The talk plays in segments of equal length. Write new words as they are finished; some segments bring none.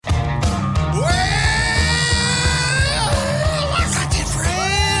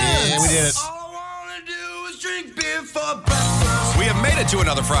to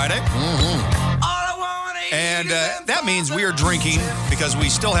another Friday. And that means we are drinking because we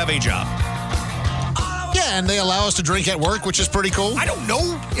still have a job. Yeah, and they allow us to drink at work, which is pretty cool. I don't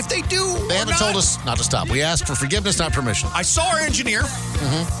know if they do. They haven't told us not to stop. We asked for forgiveness, not permission. I saw our engineer.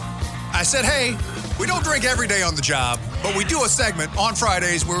 I said, hey, we don't drink every day on the job, but we do a segment on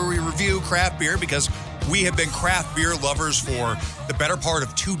Fridays where we review craft beer because we have been craft beer lovers for the better part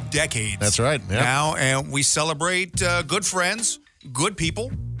of 2 decades. That's right. Yep. Now, and we celebrate good friends, good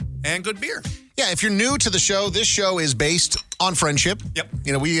people, and good beer. Yeah, if you're new to the show, this show is based on friendship. Yep.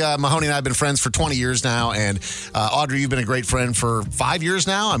 You know, Mahoney and I have been friends for 20 years now, and Audrey, you've been a great friend for 5 years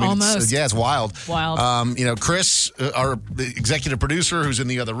now. I mean, almost. It's wild. Wild. You know, Chris, our executive producer, who's in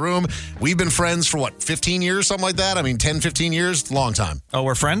the other room, we've been friends for, 15 years, something like that? I mean, 10, 15 years? Long time. Oh,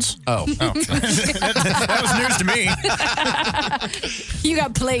 we're friends? Oh. That was news to me. You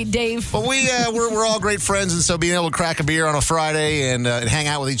got played, Dave. But we're all great friends, and so being able to crack a beer on a Friday and hang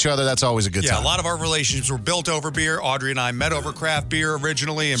out with each other, that's always a good time. Yeah, a lot of our relationships were built over beer. Audrey and I met over craft beer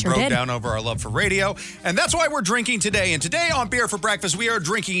originally and Sure broke did. down over our love for radio. And that's why we're drinking today. And today on Beer for Breakfast, we are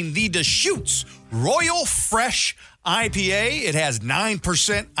drinking the Deschutes Royal Fresh IPA. It has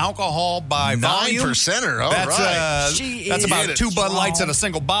 9% alcohol by volume. 9%er, all That's, right. that's about Get it 2 Bud Lights in a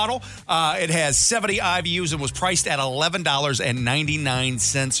single bottle. It has 70 IBUs and was priced at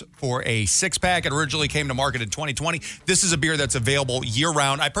 $11.99 for a 6-pack. It originally came to market in 2020. This is a beer that's available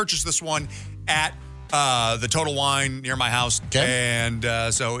year-round. I purchased this one at the Total Wine near my house. Okay. And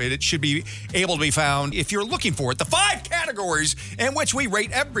so it should be able to be found if you're looking for it. The 5 categories in which we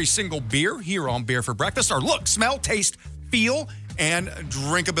rate every single beer here on Beer for Breakfast are look, smell, taste, feel, and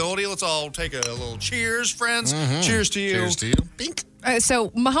drinkability. Let's all take a little cheers, friends. Cheers to you. Cheers to you. Bink.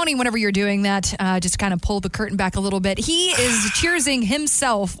 So, Mahoney, whenever you're doing that, just kind of pull the curtain back a little bit. He is cheersing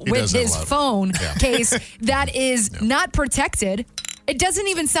himself with does that his loud. phone Yeah. case that is not protected. It doesn't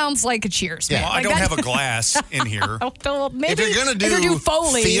even sound like a cheers. Yeah. man. Well, I Like don't that- have a glass in here. Well, maybe If you're going to if do you're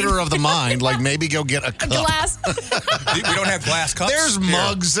Foley, theater of the mind, maybe go get a a cup. glass. We don't have glass cups. There's here.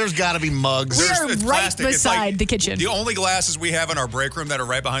 mugs. There's got to be mugs. We There's- are it's right plastic. It's beside the kitchen. The only glasses we have in our break room that are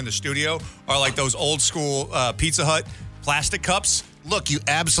right behind the studio are like those old school Pizza Hut plastic cups. Look, you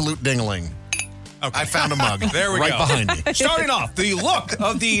absolute dingling. Okay. I found a mug. There we right go. behind you. Starting off, the look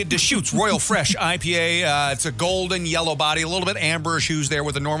of the Deschutes Royal Fresh IPA. It's a golden yellow body, a little bit amberish hues there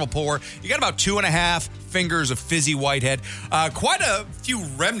with a normal pour. You got about 2.5 fingers of fizzy whitehead. Quite a few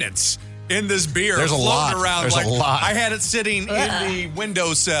remnants in this beer. There's a floating lot. around. There's a lot. I had it sitting in the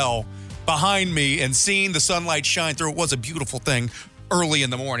windowsill behind me and seeing the sunlight shine through. It was a beautiful thing early in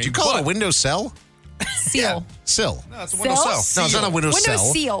the morning. Do you call it a windowsill? Seal. Sill. No, it's a Sill? windowsill. No, it's not a windowsill.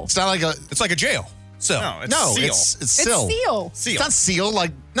 Windowsill. It's not like a... It's like a jail. So No, seal. it's It's sill. seal. It's not seal.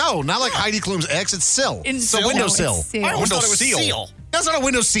 Not like Heidi Klum's ex. It's sill. It's a windowsill. seal. I always thought it was Seal. seal. That's not a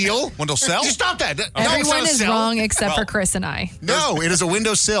windowsill. Windowsill? Just stop that. No, it's Everyone not a is sill. wrong except Well, for Chris and I. No, it is a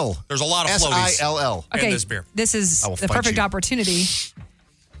windowsill. There's a lot of floaties. S-I-L-L. in Okay, this beer. this is I will the fight perfect you. opportunity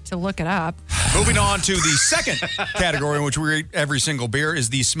to look it up. Moving on to the second category in which we rate every single beer is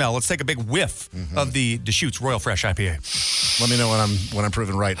the smell. Let's take a big whiff of the Deschutes Royal Fresh IPA. Let me know when I'm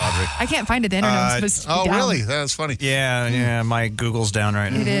proven right, Audrey. I can't find it. The internet's supposed to be Oh, down. really? That's funny. Yeah, my Google's down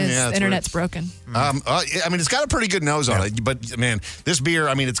right now. It is. Yeah, the it's internet's broken. I mean, it's got a pretty good nose on it, but man, this beer,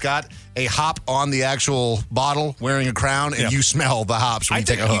 I mean, it's got a hop on the actual bottle wearing a crown, and Yeah. you smell the hops when I you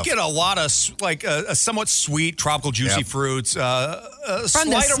take think a you huff. get a lot of a somewhat sweet, tropical, juicy Yep. fruits, a From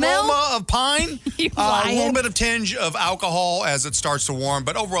the slight smell? aroma of pine, You a little lying. bit of tinge of alcohol as it starts to warm,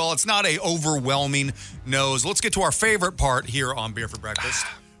 but overall, it's not a overwhelming nose. Let's get to our favorite part here on Beer for Breakfast,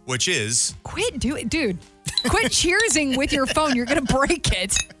 which is Quit doing, dude. Quit cheersing with your phone. You're gonna break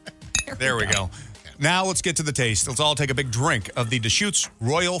it. there we go. Now let's get to the taste. Let's all take a big drink of the Deschutes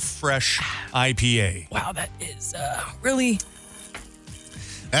Royal Fresh IPA. Wow, that is really.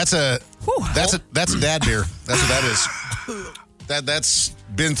 That's a Whew. that's a dad beer. That's what that is. That's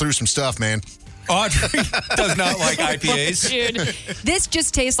been through some stuff, man. Audrey does not like IPAs. Dude, this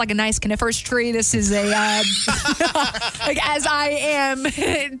just tastes like a nice coniferous tree. This is a like as I am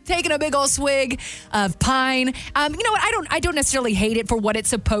taking a big old swig of pine. You know what? I don't necessarily hate it for what it's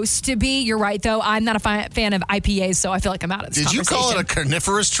supposed to be. You're right, though. I'm not a fan of IPAs, so I feel like I'm out of this Did you call it a conversation.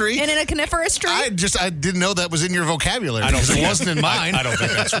 coniferous tree? And in a coniferous tree? I didn't know that was in your vocabulary because it think wasn't in mine. I don't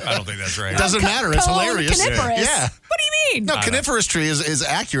think that's right. It doesn't matter. It's Cone hilarious. Coniferous. Yeah. What do you mean? No, coniferous tree is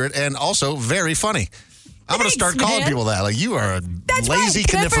accurate and also very funny. I'm going to Thanks, start calling man. people that. Like, you are a That's lazy right.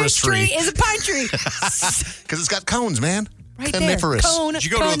 coniferous tree. is a pine tree. Because it's got cones, man. Right Coniferous. there. Cone. Did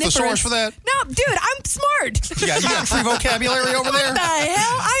you go to a coniferous. thesaurus for that? No, dude, I'm smart. Yeah, you got free vocabulary over there? What the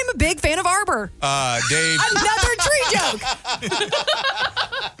hell? I'm a big fan of Arbor. Dave. Another tree joke.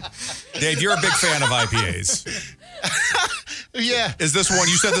 Dave, you're a big fan of IPAs. Yeah. Is this one,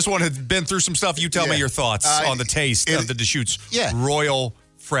 you said this one had been through some stuff. You tell me your thoughts on the taste of the Deschutes Royal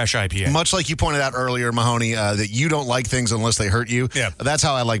Fresh IPA. Much like you pointed out earlier, Mahoney, that you don't like things unless they hurt you. Yeah. That's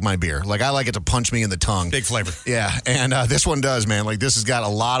how I like my beer. Like, I like it to punch me in the tongue. Big flavor. Yeah, and this one does, man. Like, this has got a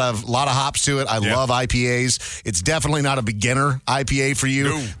lot of hops to it. I love IPAs. It's definitely not a beginner IPA for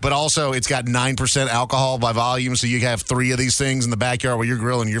you, but also it's got 9% alcohol by volume, so you have 3 of these things in the backyard while you're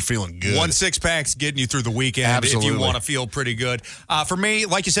grilling, you're feeling good. 1 6-pack's getting you through the weekend. Absolutely. If you want to feel pretty good. For me,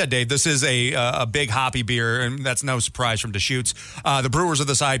 like you said, Dave, this is a big hoppy beer, and that's no surprise from Deschutes. The brewers of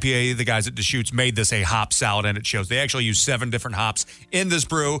this IPA, the guys at Deschutes, made this a hop salad, and it shows. They actually use 7 different hops in this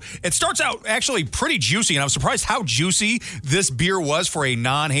brew. It starts out actually pretty juicy, and I'm surprised how juicy this beer was for a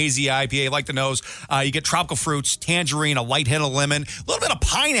non-hazy IPA. Like the nose, you get tropical fruits, tangerine, a light hint of lemon, a little bit of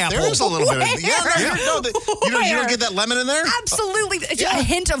pineapple. There is a little bit of you don't get that lemon in there? Absolutely. A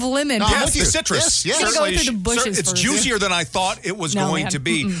hint of lemon. No, Yes, the citrus. Yes. Gotta go through the bushes It's first. juicier than I thought it was going to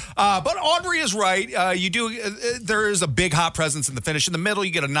be. But Audrey is right. There is a big hop presence in the finish. In the middle,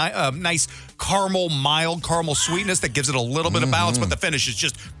 you get a nice mild caramel sweetness that gives it a little bit of balance, but the finish is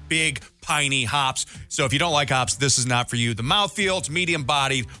just big, piney hops. So if you don't like hops, this is not for you. The mouthfeel, it's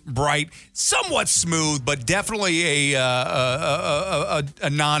medium-bodied, bright, somewhat smooth, but definitely a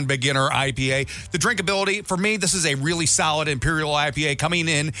non-beginner IPA. The drinkability, for me, this is a really solid Imperial IPA coming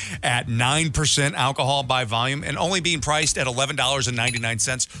in at 9% alcohol by volume and only being priced at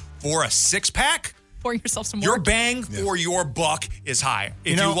 $11.99 for a 6-pack. Pour yourself some more. Your bang for your buck is high.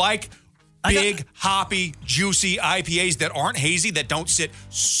 If you like big, hoppy, juicy IPAs that aren't hazy, that don't sit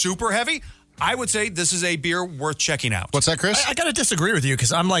super heavy, I would say this is a beer worth checking out. What's that, Chris? I got to disagree with you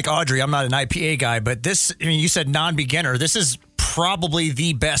because I'm like Audrey. I'm not an IPA guy, but this, you said non-beginner. This is probably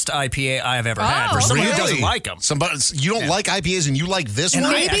the best IPA I have ever had. For someone who doesn't like them. You don't like IPAs and you like this And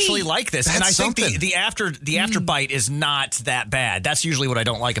one? I actually like this. That's and I think something. the after bite is not that bad. That's usually what I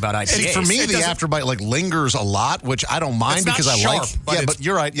don't like about IPAs. And for me, the afterbite lingers a lot, which I don't mind because I sharp, like. but but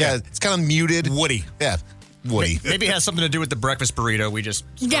you're right. Yeah, it's kind of muted, woody. Yeah, woody. Maybe it has something to do with the breakfast burrito we just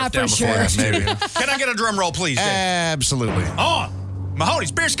Yeah, down for before. sure. Maybe. Can I get a drum roll, please, Dave? Absolutely. On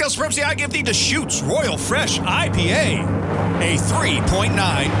Mahoney's Beer Skill Supremacy, I give the Deschutes Royal Fresh IPA a 3.9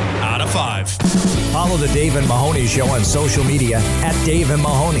 out of 5. Follow the Dave and Mahoney Show on social media at Dave and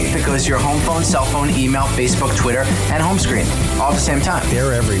Mahoney. It goes to your home phone, cell phone, email, Facebook, Twitter, and home screen all at the same time.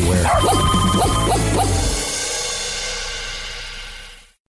 They're everywhere.